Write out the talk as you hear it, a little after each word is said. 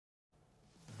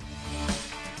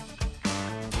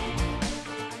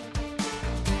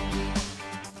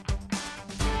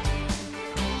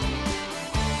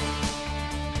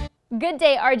Good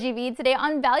day, RGV. Today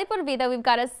on Valley por Vida, we've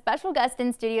got a special guest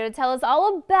in studio to tell us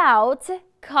all about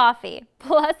coffee,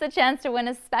 plus a chance to win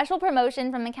a special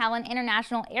promotion from McAllen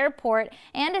International Airport,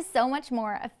 and so much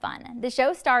more fun. The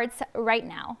show starts right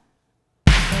now.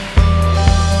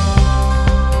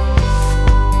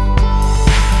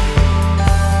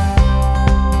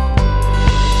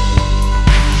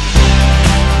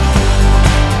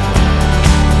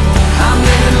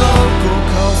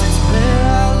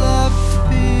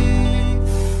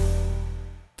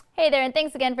 Hey there, and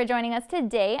thanks again for joining us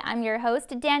today. I'm your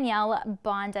host, Danielle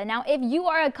Banda. Now, if you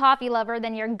are a coffee lover,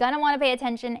 then you're gonna want to pay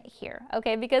attention here,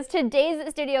 okay? Because today's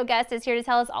studio guest is here to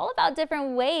tell us all about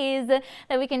different ways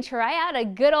that we can try out a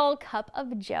good old cup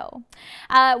of joe.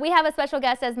 We have a special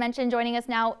guest, as mentioned, joining us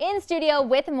now in studio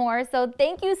with more. So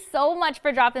thank you so much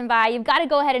for dropping by. You've got to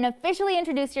go ahead and officially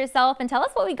introduce yourself and tell us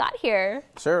what we got here.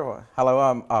 Sure. Hello,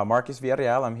 I'm Marcus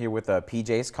Villarreal. I'm here with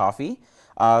PJ's Coffee.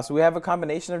 So we have a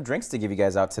combination of drinks to give you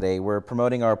guys out today. We're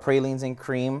promoting our pralines and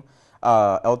cream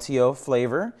LTO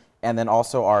flavor, and then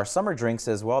also our summer drinks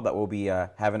as well that we'll be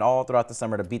having all throughout the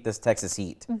summer to beat this Texas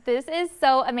heat. This is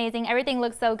so amazing. Everything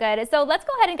looks so good. So let's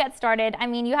go ahead and get started. I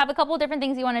mean, you have a couple of different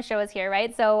things you want to show us here,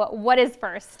 right? So what is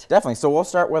first? Definitely. So we'll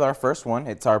start with our first one.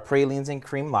 It's our pralines and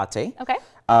cream latte. Okay.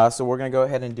 So we're going to go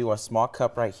ahead and do a small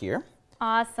cup right here.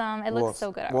 Awesome. It looks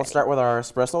so good already. We'll start with our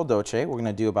espresso dolce. We're going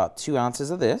to do about 2 ounces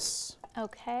of this.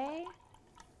 Okay.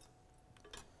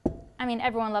 I mean,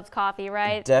 everyone loves coffee,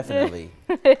 right? Definitely.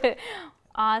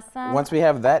 Awesome. Once we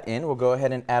have that in, we'll go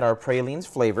ahead and add our pralines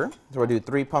flavor. So we'll do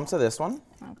 3 pumps of this one.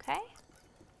 Okay.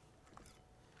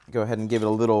 Go ahead and give it a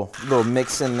little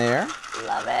mix in there.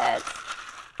 Love it.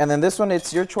 And then this one,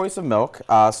 it's your choice of milk.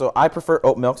 So I prefer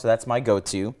oat milk, so that's my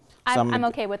go-to. I'm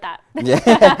okay with that.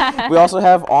 Yeah. We also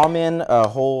have almond,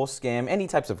 whole, skim, any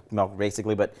types of milk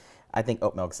basically, but I think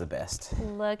oat milk's the best.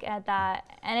 Look at that.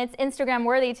 And it's Instagram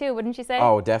worthy too, wouldn't you say?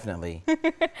 Oh, definitely.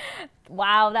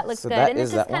 Wow, that looks good. And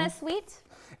it's just kind of sweet?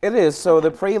 It is. So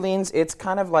the pralines, it's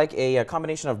kind of like a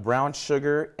combination of brown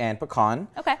sugar and pecan.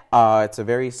 Okay. It's a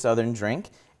very southern drink.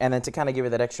 And then to kind of give it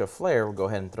that extra flair, we'll go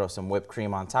ahead and throw some whipped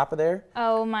cream on top of there.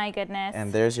 Oh my goodness.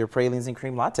 And there's your pralines and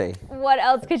cream latte. What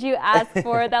else could you ask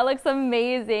for? That looks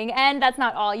amazing. And that's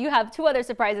not all. You have 2 other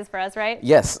surprises for us, right?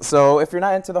 Yes. So if you're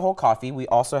not into the whole coffee, we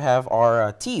also have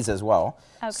our teas as well.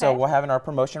 Okay. So we're having our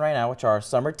promotion right now, which are our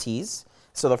summer teas.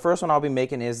 So the first one I'll be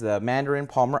making is the Mandarin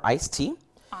Palmer iced tea.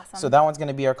 Awesome. So that one's going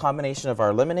to be our combination of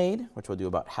our lemonade, which we'll do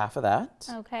about half of that.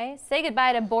 Okay. Say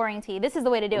goodbye to boring tea. This is the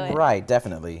way to do it. Right,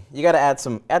 definitely. You got to add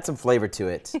some flavor to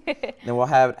it. Then we'll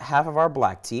have half of our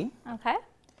black tea. Okay.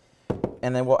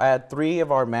 And then we'll add 3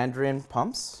 of our Mandarin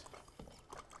pumps.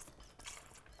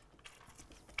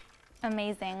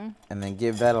 Amazing. And then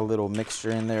give that a little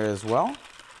mixture in there as well.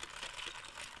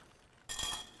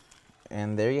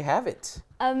 And there you have it.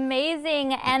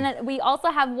 Amazing. And we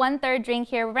also have 1/3 drink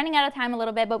here. We're running out of time a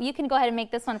little bit, but you can go ahead and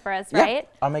make this one for us, right?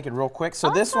 I'll make it real quick. So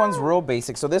This one's real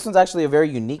basic. So this one's actually a very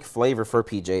unique flavor for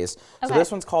PJs. Okay. So this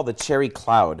one's called the Cherry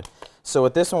Cloud. So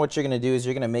with this one, what you're going to do is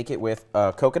you're going to make it with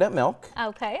coconut milk.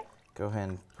 Okay. Go ahead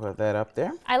and put that up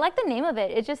there. I like the name of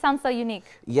it. It just sounds so unique.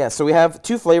 Yeah, so we have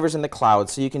 2 flavors in the cloud.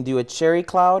 So you can do a cherry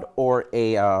cloud or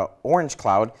a orange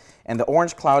cloud. And the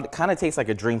orange cloud kind of tastes like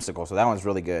a dreamsicle, so that one's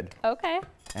really good. Okay.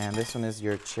 And this one is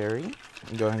your cherry.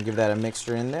 You go ahead and give that a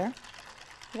mixture in there.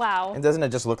 Wow. And doesn't it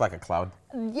just look like a cloud?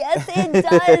 Yes, it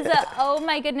does. Oh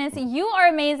my goodness. You are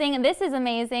amazing. This is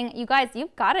amazing. You guys,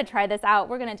 you've got to try this out.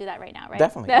 We're going to do that right now, right?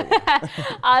 Definitely.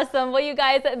 Awesome. Well, you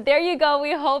guys, there you go.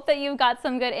 We hope that you got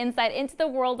some good insight into the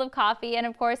world of coffee. And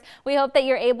of course, we hope that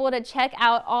you're able to check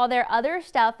out all their other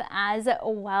stuff as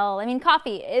well. I mean,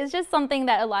 coffee is just something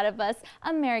that a lot of us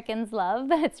Americans love,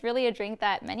 but it's really a drink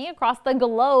that many across the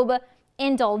globe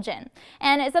indulge in.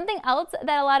 And something else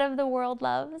that a lot of the world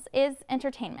loves is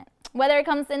entertainment. Whether it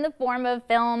comes in the form of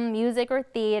film, music, or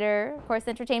theater, of course,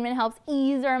 entertainment helps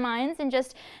ease our minds and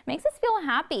just makes us feel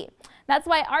happy. That's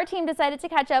why our team decided to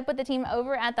catch up with the team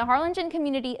over at the Harlingen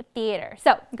Community Theater.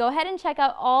 So go ahead and check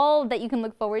out all that you can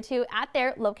look forward to at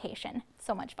their location.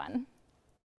 So much fun.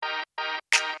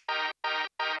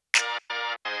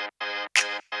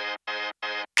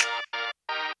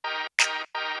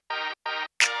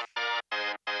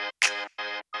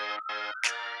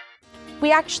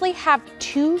 We actually have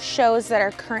 2 shows that are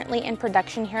currently in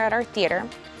production here at our theater.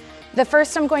 The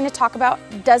first I'm going to talk about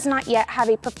does not yet have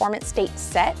a performance date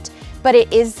set, but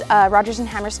it is Rodgers and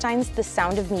Hammerstein's The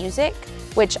Sound of Music,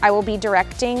 which I will be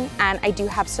directing, and I do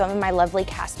have some of my lovely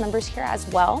cast members here as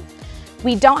well.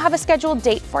 We don't have a scheduled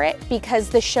date for it because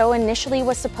the show initially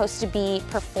was supposed to be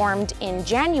performed in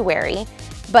January,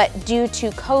 but due to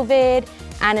COVID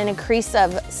and an increase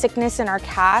of sickness in our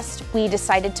cast, we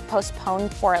decided to postpone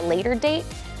for a later date,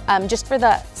 just for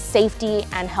the safety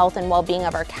and health and well-being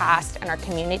of our cast and our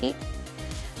community.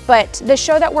 But the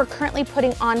show that we're currently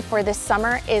putting on for this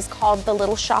summer is called The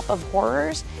Little Shop of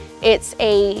Horrors. It's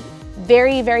a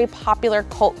very, very popular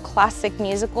cult classic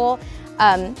musical.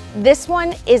 This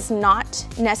one is not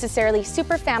necessarily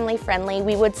super family friendly.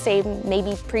 We would say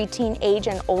maybe preteen age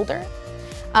and older.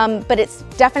 But it's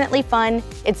definitely fun,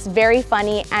 it's very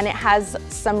funny, and it has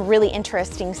some really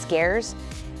interesting scares.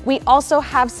 We also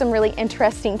have some really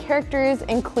interesting characters,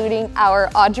 including our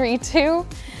Audrey too,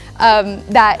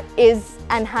 that is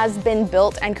and has been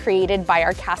built and created by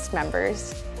our cast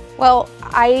members. Well,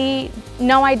 I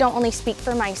know I don't only speak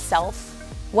for myself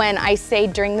when I say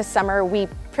during the summer we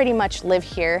pretty much live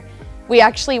here. We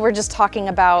actually were just talking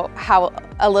about how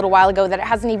a little while ago that it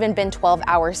hasn't even been 12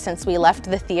 hours since we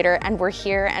left the theater, and we're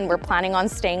here and we're planning on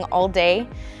staying all day.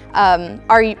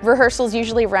 Our rehearsals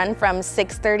usually run from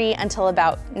 6:30 until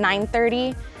about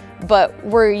 9:30, but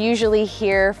we're usually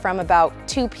here from about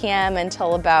 2 p.m.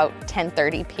 until about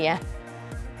 10:30 p.m.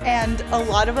 And a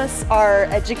lot of us are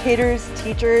educators,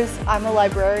 teachers. I'm a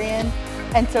librarian,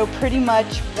 and so pretty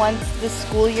much once the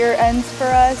school year ends for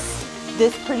us,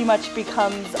 this pretty much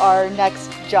becomes our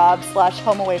next job /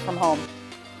 home away from home.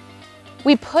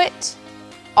 We put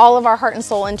all of our heart and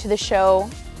soul into the show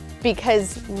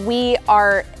because we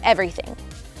are everything.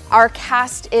 Our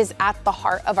cast is at the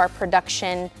heart of our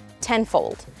production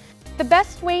tenfold. The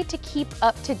best way to keep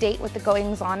up to date with the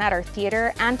goings on at our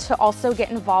theater and to also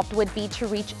get involved would be to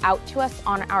reach out to us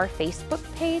on our Facebook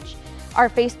page. Our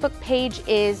Facebook page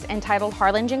is entitled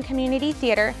Harlingen Community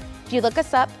Theater. If you look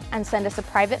us up and send us a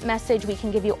private message, we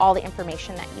can give you all the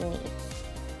information that you need.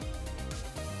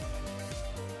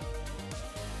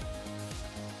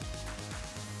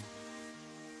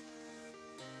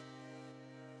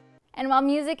 And while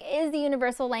music is the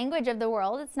universal language of the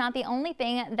world, it's not the only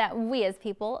thing that we as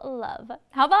people love.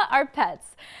 How about our pets?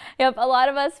 Yep, a lot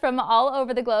of us from all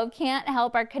over the globe can't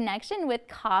help our connection with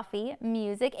coffee,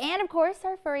 music, and of course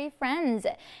our furry friends.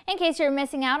 In case you're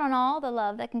missing out on all the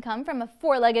love that can come from a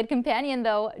four-legged companion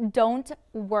though, don't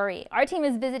worry. Our team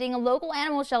is visiting a local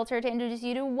animal shelter to introduce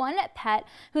you to one pet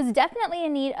who's definitely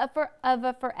in need of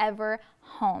a forever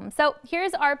home. So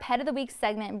here's our Pet of the Week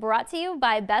segment brought to you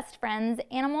by Best Friends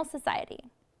Animal Society.